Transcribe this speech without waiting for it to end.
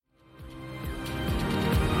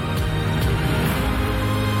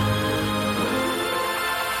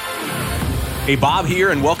Hey, Bob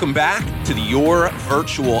here, and welcome back to the Your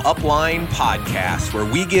Virtual Upline podcast, where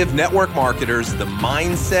we give network marketers the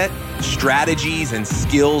mindset, strategies, and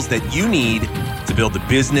skills that you need to build the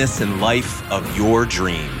business and life of your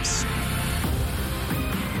dreams.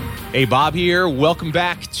 Hey, Bob here. Welcome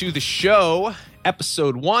back to the show,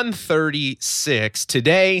 episode 136.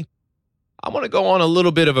 Today, I want to go on a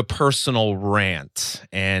little bit of a personal rant,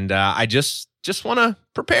 and I just want to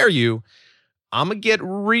prepare you. I'm going to get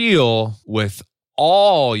real with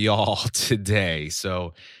all y'all today.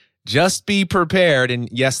 So just be prepared. And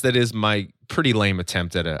yes, that is my pretty lame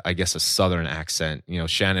attempt at a Southern accent. You know,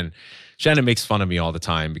 Shannon makes fun of me all the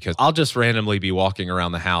time because I'll just randomly be walking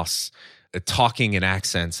around the house talking in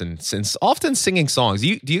accents and often singing songs. Do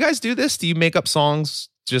you guys do this? Do you make up songs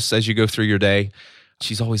just as you go through your day?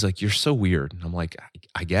 She's always like, "You're so weird." And I'm like,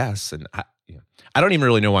 I guess. And I don't even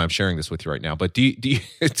really know why I'm sharing this with you right now, but do you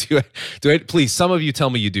please, some of you tell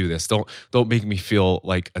me you do this. Don't make me feel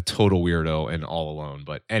like a total weirdo and all alone.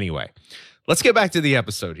 But anyway, let's get back to the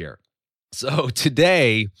episode here. So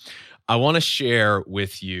today, I want to share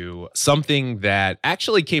with you something that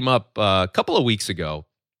actually came up a couple of weeks ago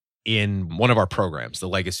in one of our programs, the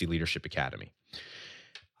Legacy Leadership Academy.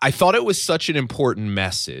 I thought it was such an important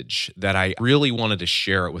message that I really wanted to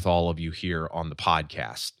share it with all of you here on the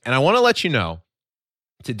podcast. And I want to let you know,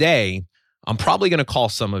 today, I'm probably going to call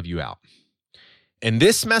some of you out. And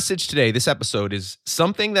this message today, this episode, is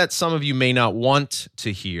something that some of you may not want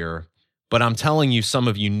to hear, but I'm telling you, some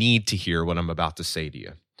of you need to hear what I'm about to say to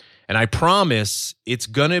you. And I promise it's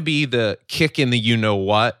going to be the kick in the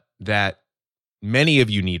you-know-what that many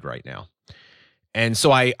of you need right now. And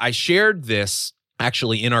so I shared this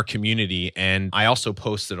actually in our community, and I also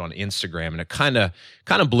posted on Instagram, and it kind of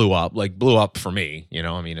blew up for me. You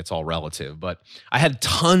know, I mean, it's all relative, but I had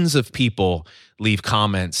tons of people leave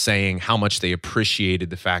comments saying how much they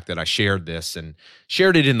appreciated the fact that I shared this and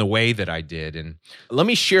shared it in the way that I did. And let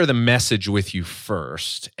me share the message with you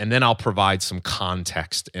first, and then I'll provide some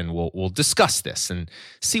context, and we'll discuss this and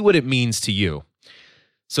see what it means to you.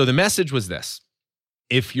 So the message was this: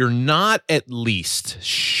 if you're not at least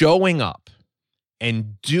showing up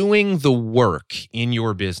and doing the work in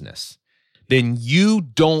your business, then you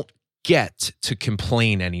don't get to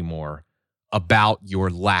complain anymore about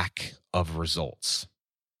your lack of results.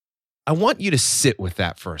 I want you to sit with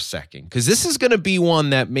that for a second, because this is going to be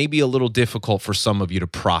one that may be a little difficult for some of you to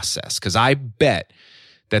process, because I bet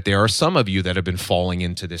that there are some of you that have been falling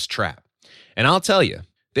into this trap. And I'll tell you,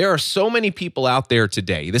 there are so many people out there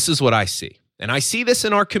today. This is what I see. And I see this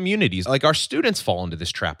in our communities. Like, our students fall into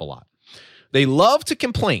this trap a lot. They love to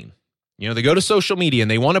complain. You know, they go to social media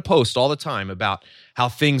and they want to post all the time about how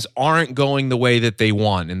things aren't going the way that they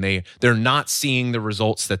want, and they're not seeing the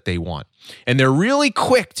results that they want. And they're really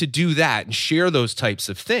quick to do that and share those types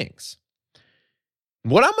of things.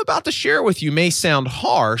 What I'm about to share with you may sound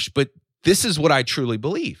harsh, but this is what I truly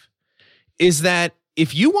believe, is that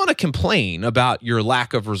if you want to complain about your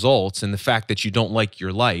lack of results and the fact that you don't like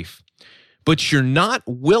your life, but you're not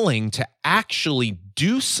willing to actually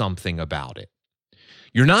do something about it,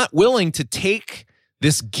 you're not willing to take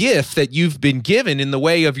this gift that you've been given in the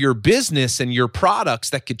way of your business and your products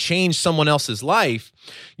that could change someone else's life,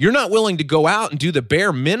 you're not willing to go out and do the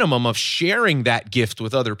bare minimum of sharing that gift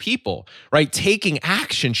with other people, right? Taking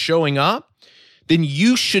action, showing up, then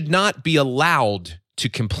you should not be allowed to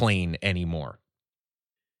complain anymore.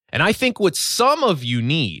 And I think what some of you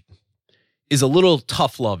need is a little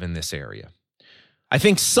tough love in this area. I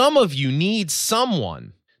think some of you need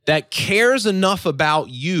someone that cares enough about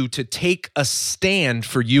you to take a stand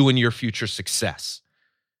for you and your future success.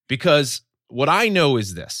 Because what I know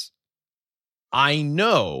is this: I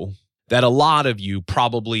know that a lot of you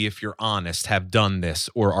probably, if you're honest, have done this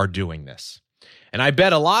or are doing this. And I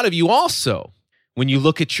bet a lot of you also, when you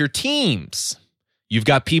look at your teams, you've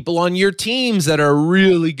got people on your teams that are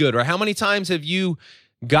really good. Or how many times have you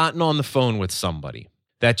gotten on the phone with somebody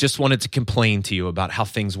that just wanted to complain to you about how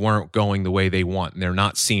things weren't going the way they want and they're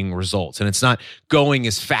not seeing results and it's not going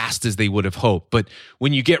as fast as they would have hoped? But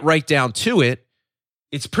when you get right down to it,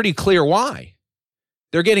 it's pretty clear why.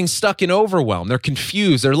 They're getting stuck in overwhelm. They're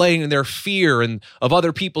confused. They're letting their fear and of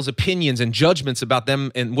other people's opinions and judgments about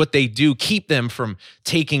them and what they do keep them from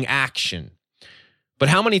taking action. But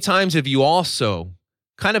how many times have you also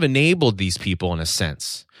kind of enabled these people in a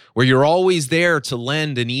sense, where you're always there to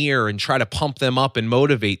lend an ear and try to pump them up and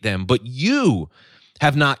motivate them, but you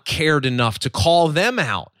have not cared enough to call them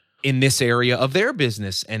out in this area of their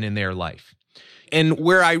business and in their life? And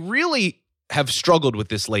where I really have struggled with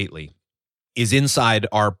this lately is inside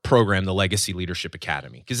our program, the Legacy Leadership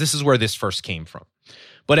Academy, because this is where this first came from.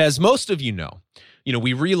 But as most of you know,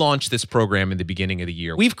 We relaunched this program in the beginning of the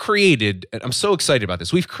year. We've created, and I'm so excited about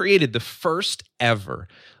this, we've created the first ever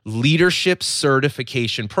leadership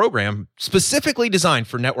certification program specifically designed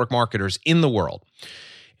for network marketers in the world.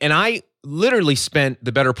 And I literally spent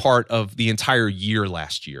the better part of the entire year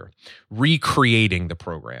last year recreating the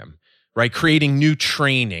program, right? Creating new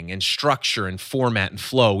training and structure and format and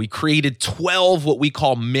flow. We created 12 what we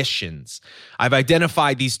call missions. I've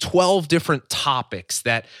identified these 12 different topics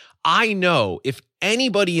that I know if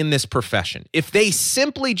anybody in this profession, if they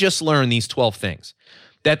simply just learn these 12 things,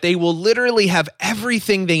 that they will literally have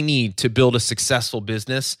everything they need to build a successful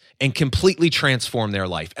business and completely transform their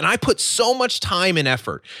life. And I put so much time and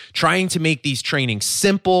effort trying to make these trainings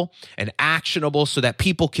simple and actionable so that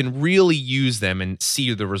people can really use them and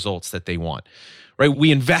see the results that they want. Right?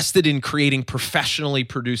 We invested in creating professionally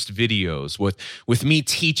produced videos with me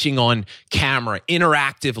teaching on camera,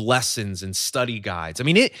 interactive lessons and study guides. I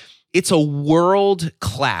mean, it's a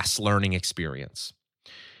world-class learning experience.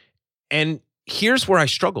 And here's where I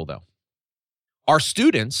struggle, though. Our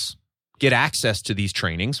students get access to these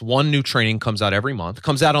trainings. One new training comes out every month,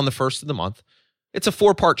 comes out on the first of the month. It's a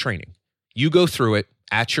 4-part training. You go through it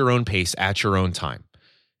at your own pace, at your own time.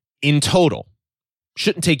 In total,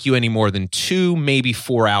 shouldn't take you any more than 2, maybe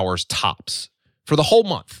 4 hours tops for the whole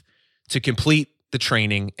month to complete the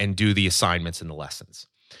training and do the assignments and the lessons.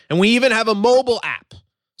 And we even have a mobile app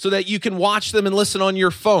so that you can watch them and listen on your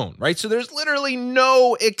phone, right? So there's literally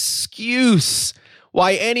no excuse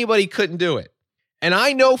why anybody couldn't do it. And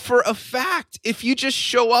I know for a fact, if you just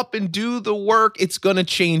show up and do the work, it's going to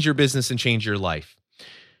change your business and change your life.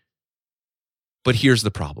 But here's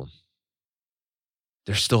the problem.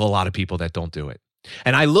 There's still a lot of people that don't do it.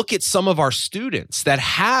 And I look at some of our students that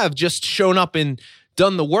have just shown up and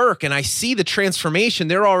done the work, and I see the transformation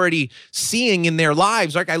they're already seeing in their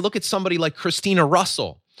lives. Like I look at somebody like Christina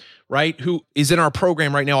Russell, right, who is in our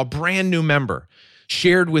program right now, a brand new member,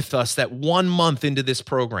 shared with us that 1 month into this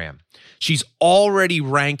program, she's already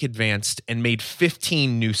rank advanced and made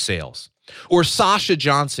 15 new sales. Or Sasha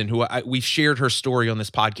Johnson, who we've shared her story on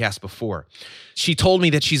this podcast before. She told me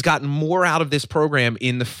that she's gotten more out of this program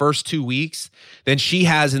in the first 2 weeks than she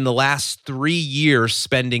has in the last 3 years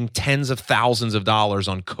spending tens of thousands of dollars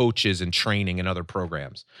on coaches and training and other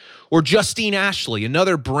programs. Or Justine Ashley,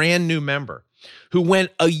 another brand new member who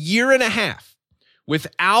went a year and a half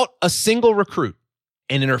without a single recruit.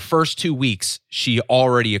 And in her first 2 weeks, she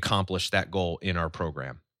already accomplished that goal in our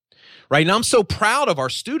program. Right? And I'm so proud of our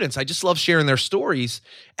students. I just love sharing their stories,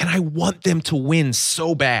 and I want them to win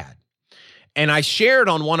so bad. And I shared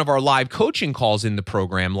on one of our live coaching calls in the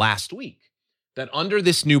program last week that under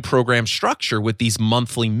this new program structure with these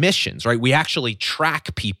monthly missions, right, we actually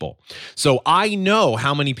track people. So I know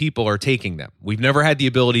how many people are taking them. We've never had the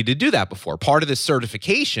ability to do that before. Part of this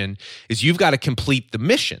certification is you've got to complete the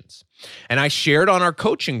missions. And I shared on our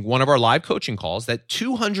coaching, one of our live coaching calls, that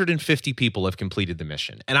 250 people have completed the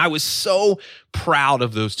mission. And I was so proud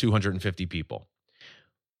of those 250 people.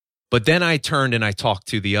 But then I turned and I talked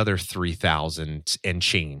to the other 3,000 and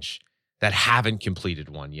change that haven't completed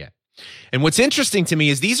one yet. And what's interesting to me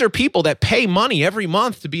is these are people that pay money every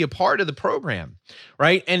month to be a part of the program,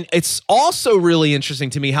 right? And it's also really interesting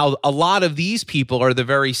to me how a lot of these people are the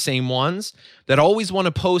very same ones that always want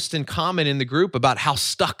to post and comment in the group about how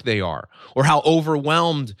stuck they are or how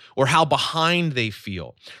overwhelmed or how behind they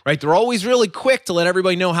feel, right? They're always really quick to let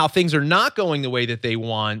everybody know how things are not going the way that they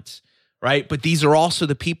want, right? But these are also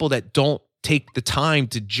the people that don't take the time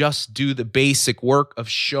to just do the basic work of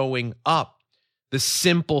showing up. The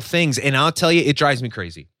simple things. And I'll tell you, it drives me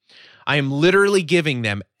crazy. I am literally giving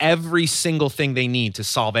them every single thing they need to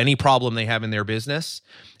solve any problem they have in their business.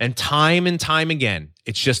 And time again,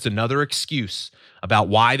 it's just another excuse about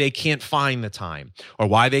why they can't find the time or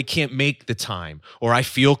why they can't make the time or I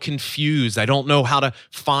feel confused. I don't know how to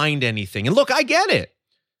find anything. And look, I get it.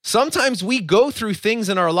 Sometimes we go through things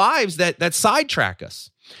in our lives that sidetrack us.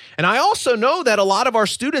 And I also know that a lot of our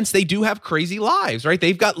students, they do have crazy lives, right?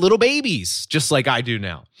 They've got little babies, just like I do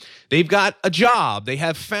now. They've got a job, they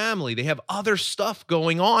have family, they have other stuff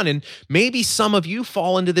going on. And maybe some of you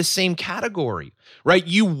fall into this same category, right?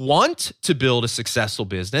 You want to build a successful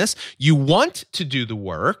business. You want to do the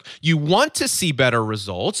work. You want to see better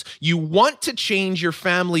results. You want to change your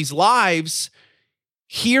family's lives.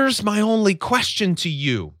 Here's my only question to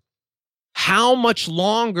you. How much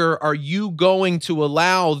longer are you going to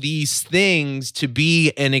allow these things to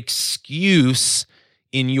be an excuse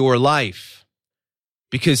in your life?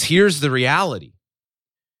 Because here's the reality.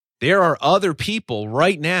 There are other people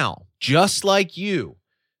right now, just like you,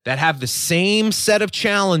 that have the same set of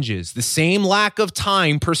challenges, the same lack of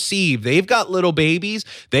time perceived. They've got little babies,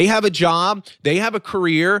 they have a job, they have a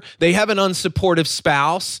career, they have an unsupportive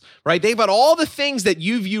spouse, right? They've got all the things that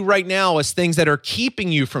you view right now as things that are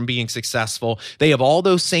keeping you from being successful. They have all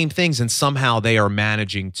those same things, and somehow they are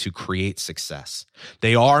managing to create success.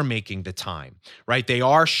 They are making the time, right? They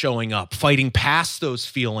are showing up, fighting past those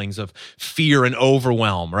feelings of fear and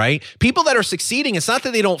overwhelm, right? People that are succeeding, it's not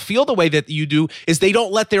that they don't feel the way that you do, is they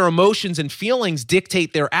don't let their emotions and feelings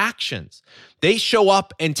dictate their actions. They show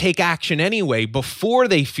up and take action anyway before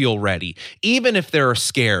they feel ready, even if they're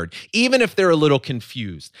scared, even if they're a little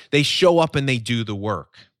confused. They show up and they do the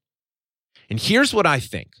work. And here's what I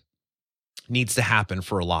think needs to happen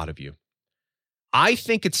for a lot of you. I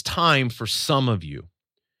think it's time for some of you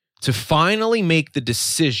to finally make the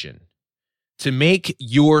decision to make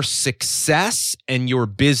your success and your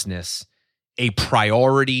business a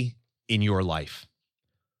priority in your life.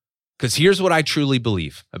 Because here's what I truly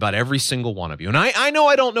believe about every single one of you. And I know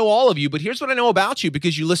I don't know all of you, but here's what I know about you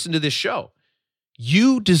because you listen to this show.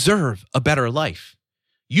 You deserve a better life.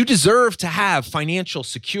 You deserve to have financial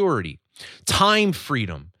security, time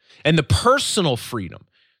freedom, and the personal freedom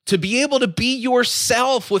to be able to be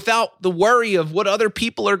yourself without the worry of what other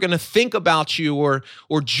people are going to think about you or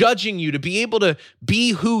judging you, to be able to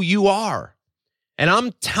be who you are. And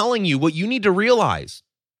I'm telling you what you need to realize.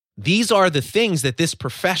 These are the things that this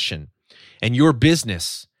profession and your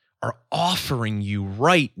business are offering you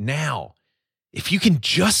right now. If you can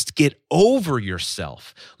just get over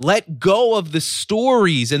yourself, let go of the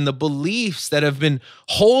stories and the beliefs that have been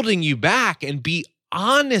holding you back and be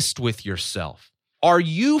honest with yourself. Are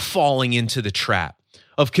you falling into the trap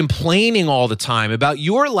of complaining all the time about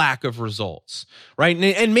your lack of results, right?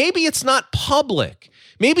 And maybe it's not public.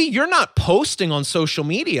 Maybe you're not posting on social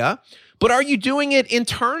media, but are you doing it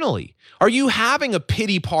internally? Are you having a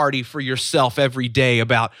pity party for yourself every day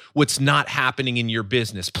about what's not happening in your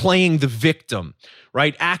business, playing the victim,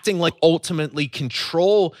 right? Acting like ultimately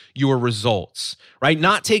control your results, right?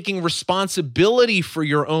 Not taking responsibility for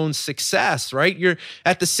your own success, right? You're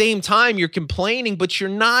at the same time, you're complaining, but you're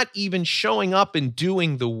not even showing up and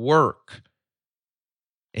doing the work.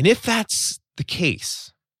 And if that's the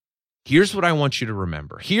case, here's what I want you to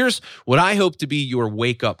remember. Here's what I hope to be your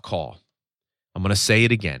wake-up call. I'm going to say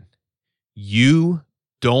it again. You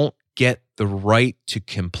don't get the right to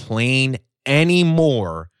complain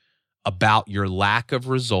anymore about your lack of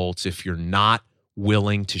results if you're not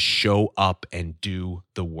willing to show up and do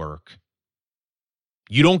the work.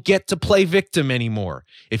 You don't get to play victim anymore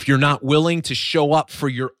if you're not willing to show up for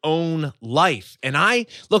your own life. And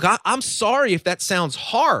I'm sorry if that sounds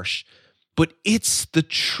harsh, but it's the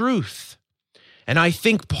truth. And I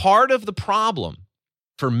think part of the problem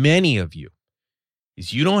for many of you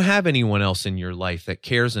is you don't have anyone else in your life that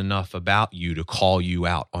cares enough about you to call you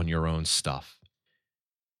out on your own stuff.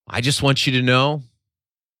 I just want you to know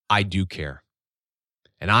I do care.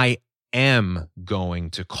 And I am going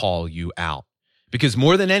to call you out. Because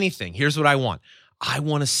more than anything, here's what I want. I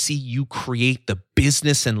want to see you create the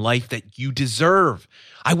business and life that you deserve.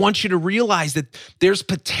 I want you to realize that there's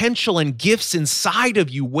potential and gifts inside of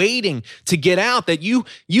you waiting to get out, that you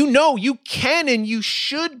know you can and you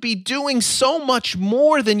should be doing so much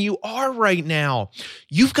more than you are right now.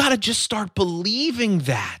 You've got to just start believing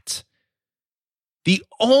that. The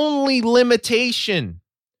only limitation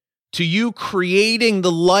to you creating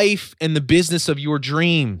the life and the business of your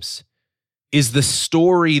dreams is the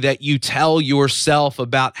story that you tell yourself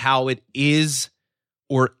about how it is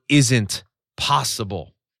or isn't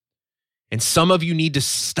possible. And some of you need to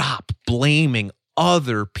stop blaming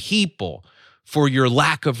other people for your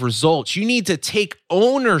lack of results. You need to take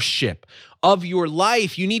ownership of your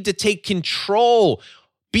life. You need to take control,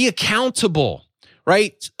 be accountable,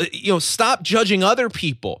 right? Stop judging other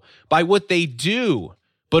people by what they do,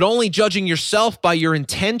 but only judging yourself by your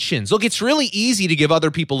intentions. Look, it's really easy to give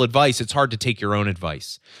other people advice. It's hard to take your own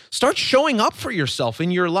advice. Start showing up for yourself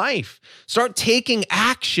in your life. Start taking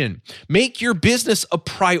action. Make your business a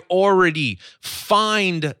priority.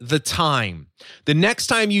 Find the time. The next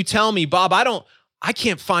time you tell me, Bob, I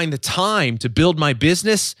can't find the time to build my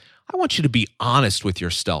business, I want you to be honest with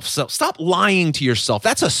yourself. So stop lying to yourself.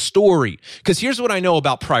 That's a story. Because here's what I know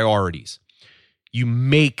about priorities. You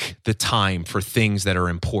make the time for things that are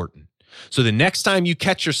important. So the next time you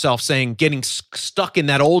catch yourself getting stuck in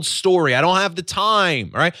that old story, I don't have the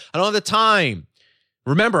time, all right? I don't have the time.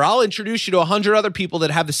 Remember, I'll introduce you to 100 other people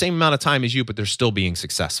that have the same amount of time as you, but they're still being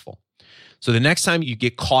successful. So the next time you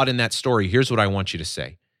get caught in that story, here's what I want you to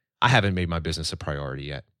say. I haven't made my business a priority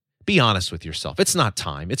yet. Be honest with yourself. It's not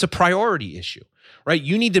time. It's a priority issue, right?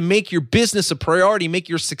 You need to make your business a priority, make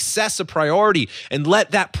your success a priority, and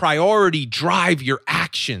let that priority drive your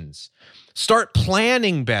actions. Start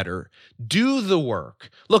planning better. Do the work.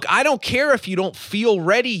 Look, I don't care if you don't feel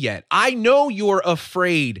ready yet. I know you're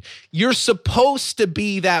afraid. You're supposed to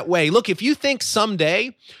be that way. Look, if you think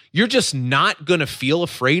someday you're just not going to feel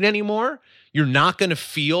afraid anymore, you're not going to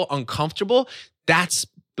feel uncomfortable, that's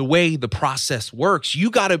the way the process works. You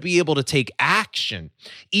got to be able to take action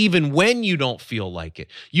even when you don't feel like it.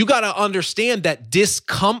 You got to understand that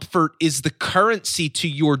discomfort is the currency to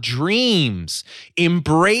your dreams.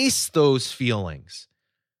 Embrace those feelings.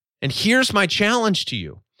 And here's my challenge to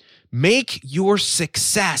you. Make your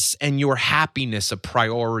success and your happiness a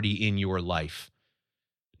priority in your life.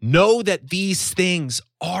 Know that these things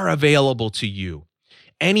are available to you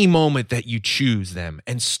any moment that you choose them,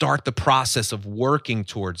 and start the process of working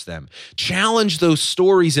towards them. Challenge those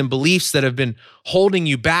stories and beliefs that have been holding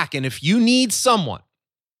you back. And if you need someone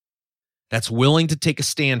that's willing to take a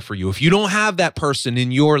stand for you, if you don't have that person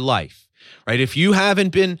in your life, right? If you haven't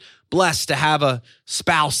been blessed to have a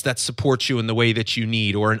spouse that supports you in the way that you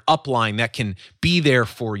need, or an upline that can be there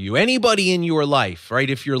for you, anybody in your life, right?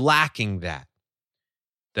 If you're lacking that,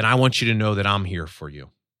 then I want you to know that I'm here for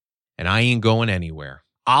you and I ain't going anywhere.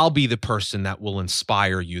 I'll be the person that will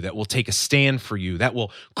inspire you, that will take a stand for you, that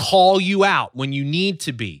will call you out when you need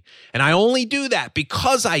to be. And I only do that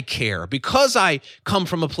because I care, because I come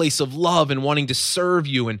from a place of love and wanting to serve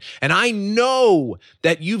you. And I know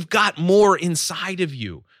that you've got more inside of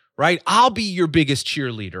you, right? I'll be your biggest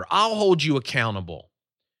cheerleader. I'll hold you accountable.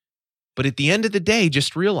 But at the end of the day,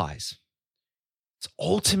 just realize it's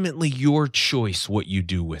ultimately your choice what you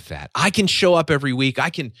do with that. I can show up every week.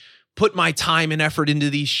 I can put my time and effort into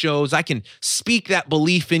these shows. I can speak that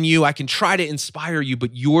belief in you. I can try to inspire you,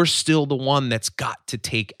 but you're still the one that's got to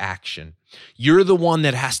take action. You're the one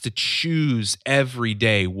that has to choose every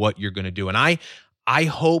day what you're going to do. And I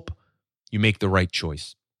hope you make the right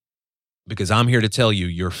choice, because I'm here to tell you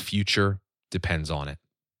your future depends on it.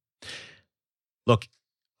 Look,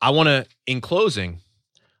 in closing,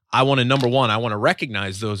 number one, I want to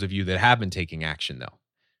recognize those of you that have been taking action though.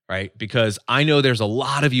 Right? Because I know there's a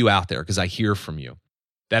lot of you out there, because I hear from you,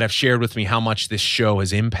 that have shared with me how much this show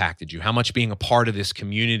has impacted you, how much being a part of this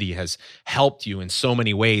community has helped you in so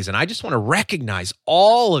many ways. And I just want to recognize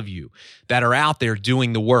all of you that are out there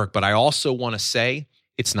doing the work. But I also want to say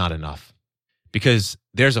it's not enough, because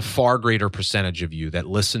there's a far greater percentage of you that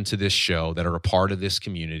listen to this show, that are a part of this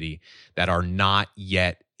community, that are not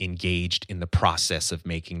yet engaged in the process of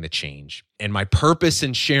making the change. And my purpose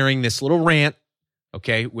in sharing this little rant,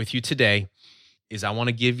 okay, with you today, is I want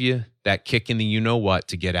to give you that kick in the you-know-what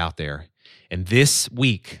to get out there. And this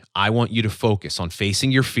week, I want you to focus on facing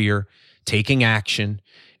your fear, taking action,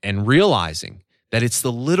 and realizing that it's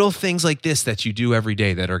the little things like this that you do every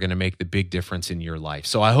day that are going to make the big difference in your life.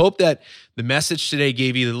 So I hope that the message today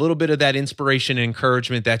gave you a little bit of that inspiration and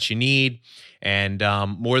encouragement that you need. And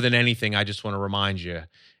more than anything, I just want to remind you,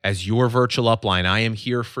 as your virtual upline, I am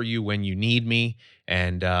here for you when you need me,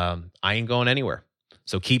 and I ain't going anywhere.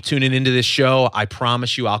 So keep tuning into this show. I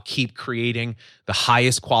promise you I'll keep creating the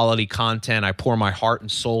highest quality content. I pour my heart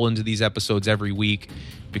and soul into these episodes every week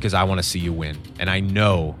because I want to see you win. And I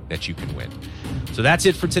know that you can win. So that's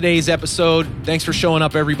it for today's episode. Thanks for showing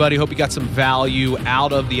up, everybody. Hope you got some value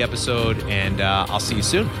out of the episode, and I'll see you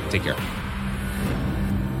soon. Take care.